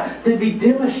God to be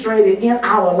demonstrated in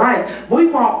our life. We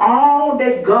want all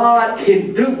that God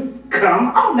can do. Come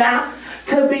on now.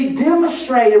 To be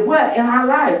demonstrated what? In our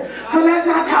life. So let's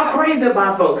not talk crazy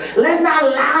about folks. Let's not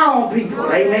lie on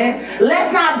people. Amen.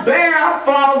 Let's not bear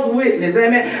false witness.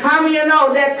 Amen. How many of you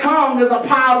know that tongue is a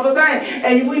powerful thing?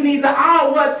 And we need to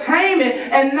all what? Tame it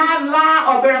and not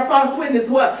lie or bear false witness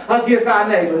what? Against our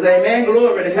neighbors. Amen.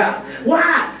 Glory to God.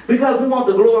 Why? Because we want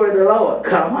the glory of the Lord.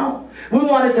 Come on. We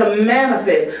want it to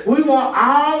manifest. We want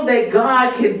all that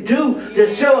God can do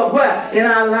to show up what? In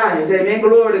our lives. Amen.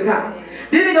 Glory to God.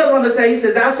 Then he goes on to say, he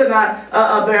says, thou shalt not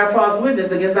bear false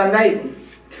witness against thy neighbor.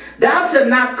 Thou shalt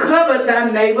not covet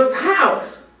thy neighbor's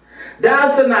house.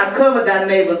 Thou shalt not covet thy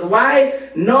neighbor's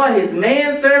wife, nor his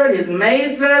manservant, his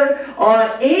maidservant, or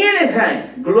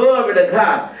anything, glory to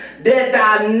God, that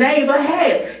thy neighbor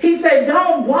has. He said,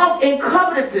 don't walk in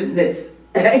covetousness.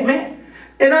 Amen.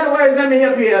 In other words, let me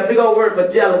help you a big old word for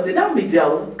jealousy. Don't be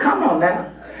jealous. Come on now.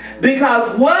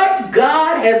 Because what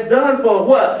God has done for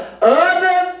what?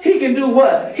 Others, he can do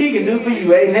what? He can do for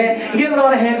you. Amen. Give the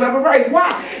Lord a hand clap of praise. Why?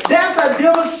 That's a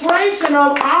demonstration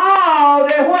of all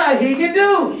that what he can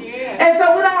do. Yeah. And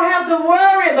so we don't have to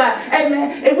worry about,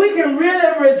 amen. If we can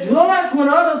really rejoice when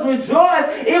others rejoice,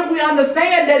 if we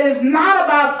understand that it's not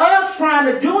about us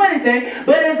trying to do anything,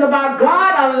 but it's about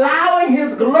God allowing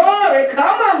his glory,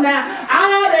 come on now,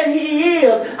 all that he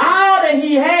is, all that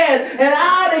he has, and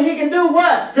all that he can do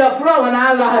what? To flow in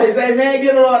our lives. Amen.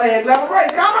 Give the Lord a hand clap of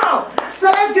praise. Come on. So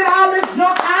let's get all this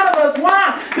junk out of us.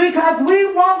 Why? Because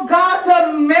we want God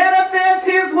to manifest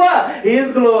his what?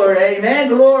 His glory. Amen.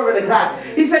 Glory to God.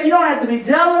 He said you don't have to be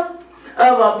jealous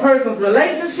of a person's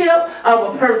relationship,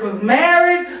 of a person's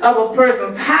marriage, of a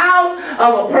person's house,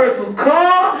 of a person's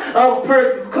car, of a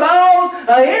person's clothes,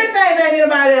 or anything that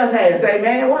anybody else has.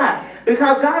 Amen. Why?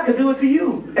 Because God can do it for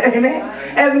you. Amen.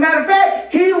 As a matter of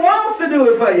fact, he wants to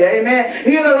do it for you. Amen.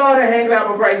 Give the Lord a hand clap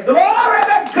of praise. Glory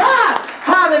to God.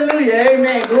 Hallelujah.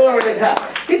 Amen. Glory to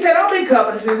God. He said, don't be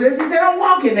covetous. He said, don't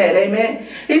walk in that. Amen.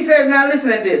 He says, now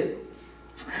listen at this.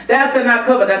 Thou shalt not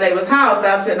covet thy neighbor's house.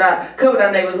 Thou shalt not covet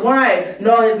thy neighbor's wife,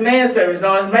 nor his manservant,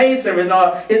 nor his maidservant,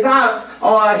 nor his ox,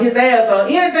 or his ass, or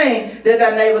anything that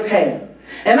thy neighbors have.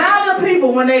 And all the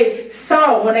people, when they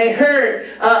heard,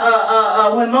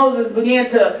 when Moses began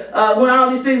to, when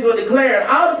all these things were declared,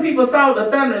 all the people saw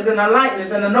the thunders and the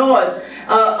lightnings and the noise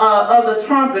of the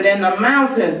trumpet and the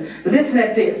mountains. Listen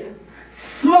at this.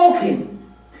 Smoking.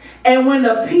 And when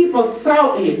the people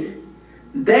saw it,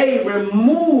 they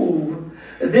removed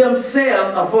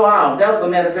themselves afar off. That was a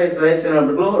manifestation of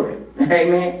the glory.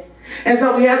 Amen. And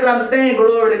so we have to understand,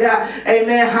 glory to God,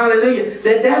 amen, hallelujah,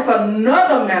 that that's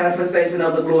another manifestation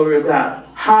of the glory of God.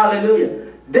 Hallelujah.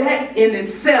 That in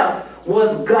itself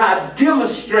was God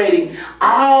demonstrating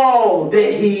all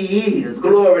that he is.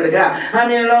 Glory to God. How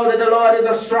many know that the Lord is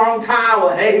a strong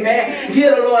tower? Amen.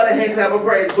 Give the Lord a hand clap of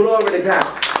praise. Glory to God.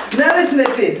 Now listen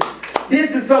to this.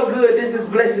 This is so good. This is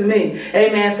blessing me.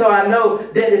 Amen. So I know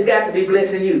that it's got to be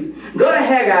blessing you. Go to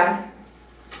Haggai.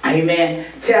 Amen.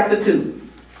 Chapter 2.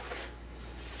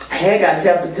 Haggai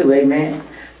chapter 2, amen.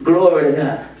 Glory to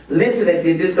God. Listen to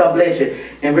this, this is going to bless you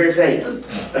in verse 8.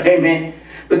 Amen.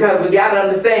 Because we got to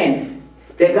understand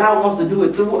that God wants to do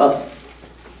it through us.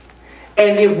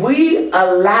 And if we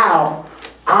allow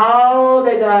all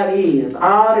that God is,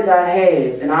 all that God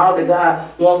has, and all that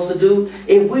God wants to do,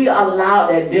 if we allow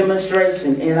that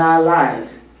demonstration in our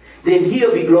lives, then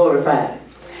he'll be glorified.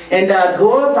 And God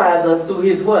glorifies us through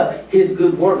his what? His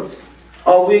good works.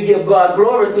 Or we give God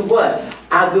glory through what?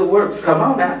 Our good works. Come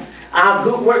on now. Our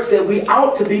good works that we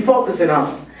ought to be focusing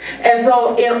on. And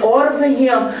so in order for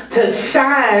him to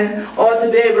shine or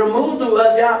to be able to move through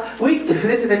us, y'all, we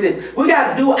listen to this. We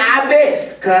got to do our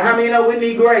best. Because how many know we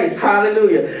need grace?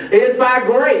 Hallelujah. It's by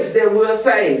grace that we're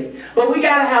saved. But we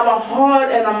got to have a heart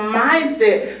and a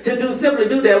mindset to simply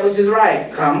do that which is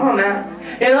right. Come on now.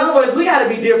 In other words, we got to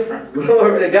be different.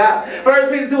 Glory to God. 1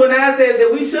 Peter 2:9 says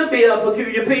that we should be a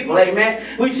peculiar people. Amen.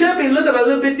 We should be looking a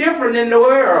little bit different in the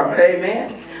world.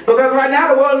 Amen. Because right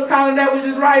now the world is calling that which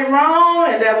is right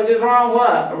wrong, and that which is wrong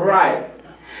what? Right.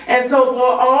 And so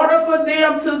for order for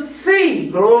them to see,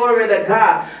 glory to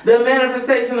God, the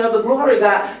manifestation of the glory of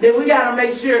God, then we got to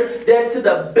make sure that to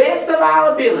the best of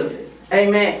our ability,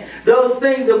 amen, those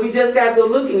things that we just got to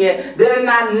looking at, they're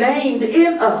not named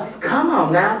in us. Come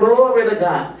on now, glory to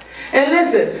God. And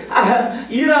listen,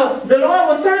 you know, the Lord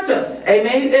will search us.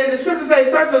 Amen. And the scripture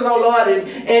says, search us, O Lord,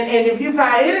 and if you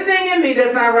find anything in me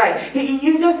that's not right,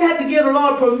 you just have to give the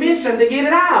Lord permission to get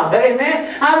it out.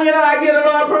 Amen. How many know I give the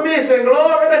Lord permission?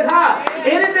 Glory to God.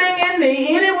 Anything in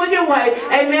me, any wicked way,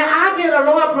 amen, I give the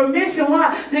Lord permission.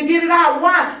 Why? To get it out.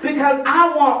 Why? Because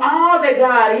I want all that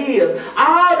God is,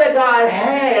 all that God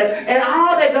has, and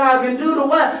all that God can do to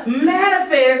what?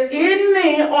 Manifest in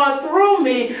me or through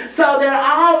me, so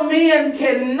that all men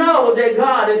can know that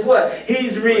God is what?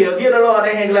 He's real. Give the Lord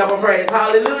a hand clap of praise.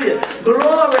 Hallelujah.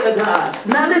 Glory to God.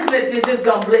 Now listen to this. This is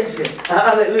going to bless you.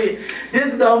 Hallelujah.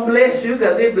 This is going to bless you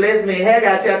because it blessed me.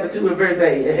 Haggai chapter 2 and verse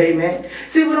 8. Amen.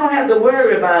 See, we don't have to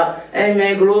worry about,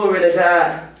 amen, glory to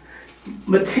God,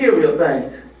 material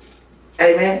things.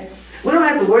 Amen. We don't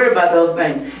have to worry about those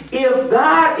things.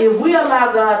 If we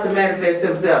allow God to manifest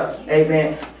himself,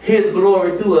 amen, his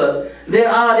glory through us, then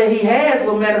all that he has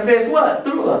will manifest what?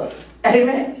 Through us.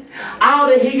 Amen. All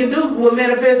that he can do will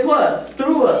manifest what?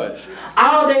 Through us.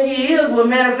 All that he is will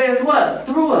manifest what?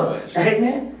 Through us.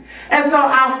 Amen. And so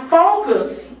our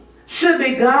focus should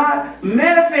be, God,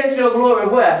 manifest your glory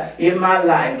where? In my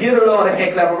life. Give the Lord a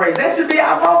hand clap of praise. That should be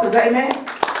our focus. Amen.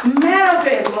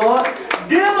 Manifest, Lord.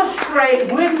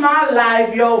 Demonstrate with my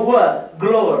life your what?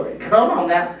 Glory. Come on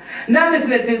now. Now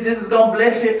listen to this. This is going to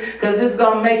bless you because this is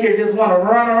going to make you just want to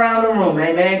run around the room.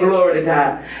 Amen. Glory to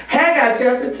God. Haggai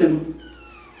chapter 2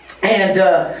 and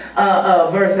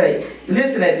verse 8.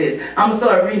 Listen at this. I'm going to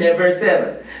start reading at verse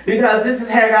 7 because this is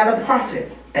Haggai the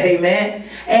prophet. Amen.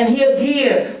 And he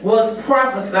again was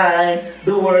prophesying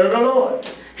the word of the Lord.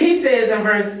 He says in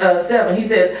verse 7, he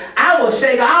says, I will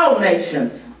shake all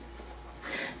nations,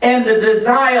 and the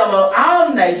desire of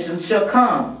all nations shall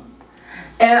come.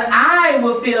 And I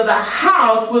will fill the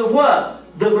house with what?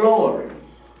 The glory.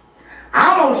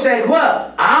 I'm going to shake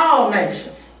what? All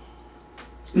nations.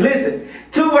 Listen,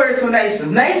 two words for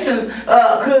nations. Nations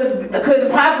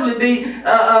could possibly be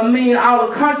mean all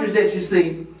the countries that you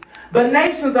see. But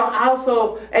nations are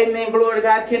also, amen, glory to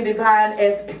God, can define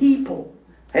as people.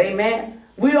 Amen.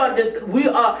 We are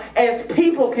as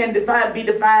people can be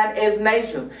defined as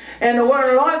nations. And the word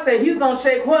of the Lord said he's going to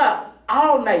shake what?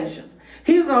 All nations.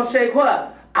 He's going to shake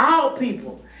what? All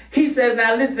people. He says,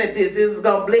 now listen to this. This is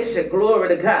going to bless you. Glory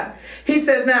to God. He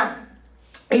says,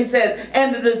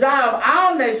 and the desire of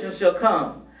all nations shall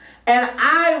come. And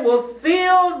I will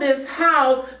fill this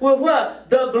house with what?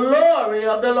 The glory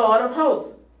of the Lord of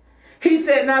hosts. He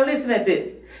said, now listen at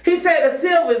this. He said, the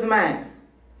silver is mine.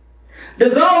 The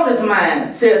gold is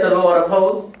mine, said the Lord of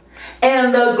hosts.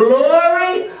 And the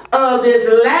glory of this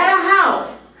latter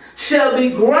house shall be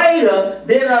greater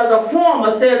than of the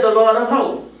former, said the Lord of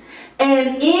hosts.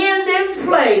 And in this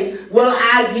place will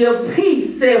I give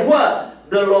peace, said what?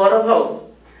 The Lord of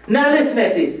hosts. Now listen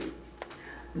at this.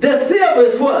 The silver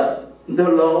is what? The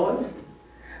Lord's.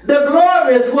 The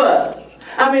glory is what?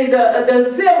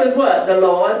 The silver is what? The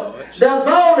Lord. The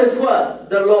gold is what?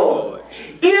 The Lord.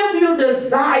 If you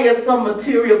desire some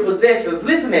material possessions,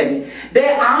 listen at me,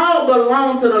 they all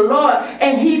belong to the Lord.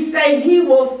 And he said he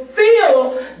will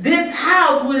fill this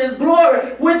house with his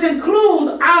glory, which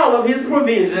includes all of his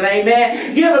provision.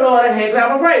 Amen. Give the Lord a hand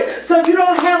clap of praise. So you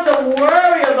don't have to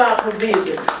worry about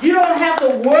provision. You don't have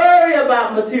to worry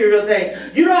about material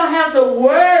things. You don't have to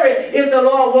worry if the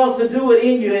Lord wants to do it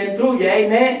in you and through you.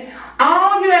 Amen.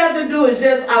 All you have to do is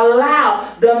just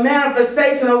allow the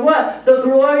manifestation of what? The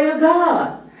glory of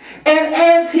God. And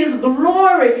as his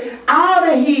glory, all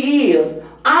that he is,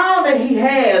 all that he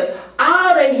has,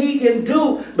 all that he can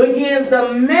do begins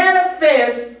to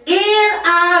manifest in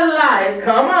our lives.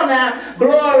 Come on now.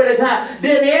 Glory to God.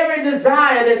 Then every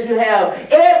desire that you have,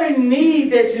 every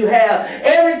need that you have,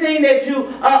 everything that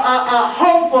you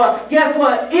hope for, guess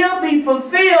what? It'll be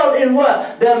fulfilled in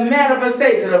what? The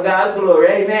manifestation of God's glory.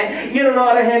 Amen. Give the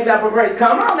Lord a hand clap of praise.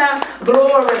 Come on now.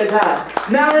 Glory to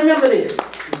God. Now remember this.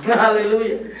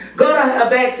 Hallelujah. Go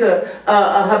back to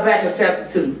Habakkuk chapter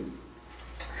 2.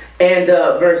 And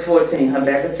verse 14.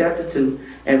 Habakkuk chapter 2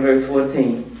 and verse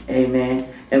 14. Amen.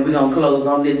 And we're going to close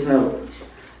on this note.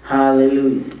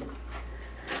 Hallelujah.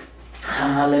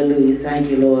 Hallelujah. Thank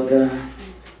you, Lord God.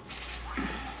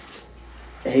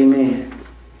 Amen.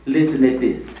 Listen at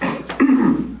this.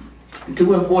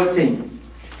 2 and 14.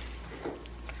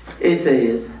 It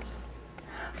says,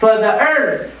 for the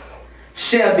earth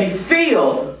shall be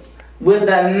filled with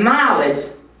the knowledge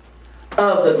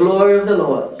of the glory of the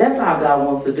Lord. That's all God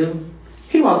wants to do.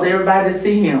 He wants everybody to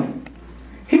see him.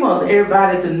 He wants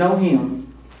everybody to know him.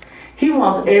 He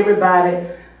wants everybody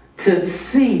to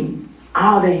see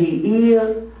all that he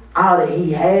is, all that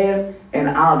he has, and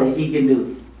all that he can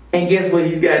do. And guess what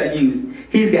he's got to use?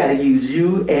 He's got to use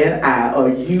you and I, or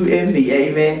you and me.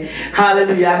 Amen.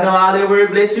 Hallelujah. I know all that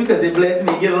word bless you because it blessed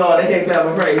me. Give the Lord a hand clap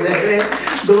of praise.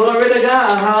 Amen. Glory to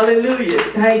God. Hallelujah.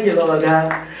 Thank you, Lord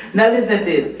God. Now listen to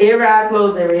this. Every eye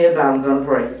closed, every head bowed. I'm going to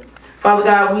pray. Father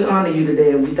God, we honor you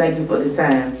today and we thank you for this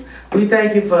time. We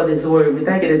thank you for this word. We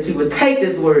thank you that you would take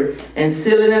this word and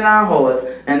seal it in our heart,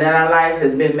 and that our life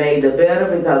has been made the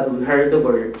better because we heard the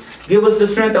word. Give us the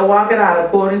strength to walk it out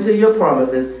according to your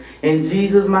promises. In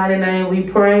Jesus' mighty name we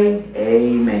pray.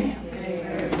 Amen.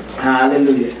 Amen.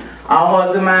 Hallelujah. All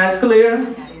hearts and minds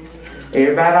clear?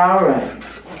 Everybody all right?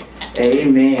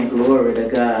 Amen. Glory to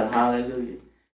God. Hallelujah.